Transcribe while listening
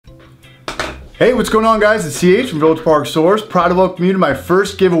Hey, what's going on guys? It's CH from Village Park Source. Proud to welcome you to my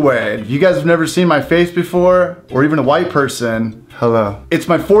first giveaway. If you guys have never seen my face before, or even a white person, hello. It's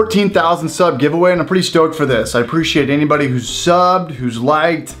my 14,000 sub giveaway and I'm pretty stoked for this. I appreciate anybody who's subbed, who's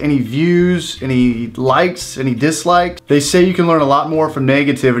liked, any views, any likes, any dislikes. They say you can learn a lot more from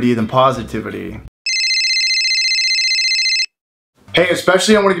negativity than positivity. Hey,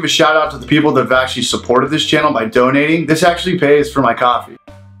 especially I want to give a shout out to the people that have actually supported this channel by donating. This actually pays for my coffee.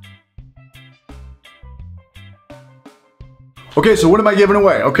 Okay, so what am I giving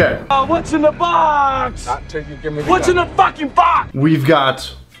away? Okay. What's in the box? What's in the fucking box? We've got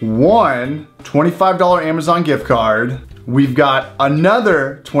one $25 Amazon gift card. We've got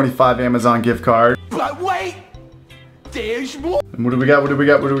another $25 Amazon gift card. But wait, there's more. And what do we got? What do we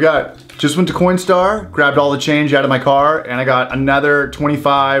got? What do we got? Just went to Coinstar, grabbed all the change out of my car, and I got another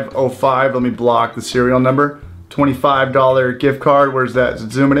 $25.05. Let me block the serial number. $25 gift card. Where's that? Is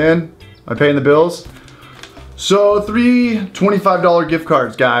it zooming in? Am I paying the bills? So 3 $25 gift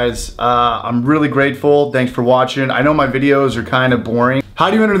cards, guys. I'm really grateful. Thanks for watching. I know my videos are kind of boring. How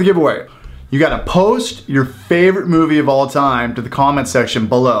do you enter the giveaway? You gotta post your favorite movie of all time to the comment section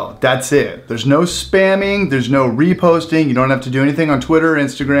below. That's it. There's no spamming, there's no reposting. You don't have to do anything on Twitter or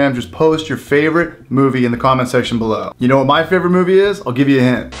Instagram. Just post your favorite movie in the comment section below. You know what my favorite movie is? I'll give you a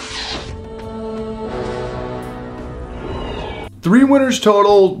hint. 3 winners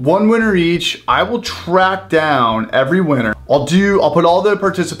total, 1 winner each. I will track down every winner. I'll put all the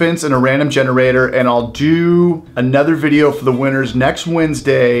participants in a random generator and I'll do another video for the winners next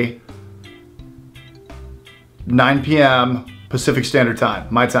Wednesday, 9 p.m. Pacific Standard Time,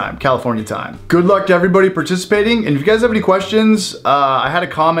 my time, California time. Good luck to everybody participating. And if you guys have any questions, I had a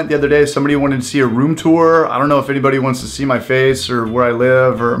comment the other day, somebody wanted to see a room tour. I don't know if anybody wants to see my face or where I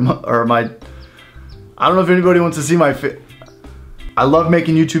live or my, I don't know if anybody wants to see my face. I love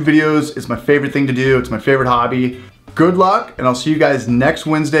making YouTube videos. It's my favorite thing to do. It's my favorite hobby. Good luck, and I'll see you guys next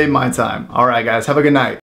Wednesday, my time. All right, guys, have a good night.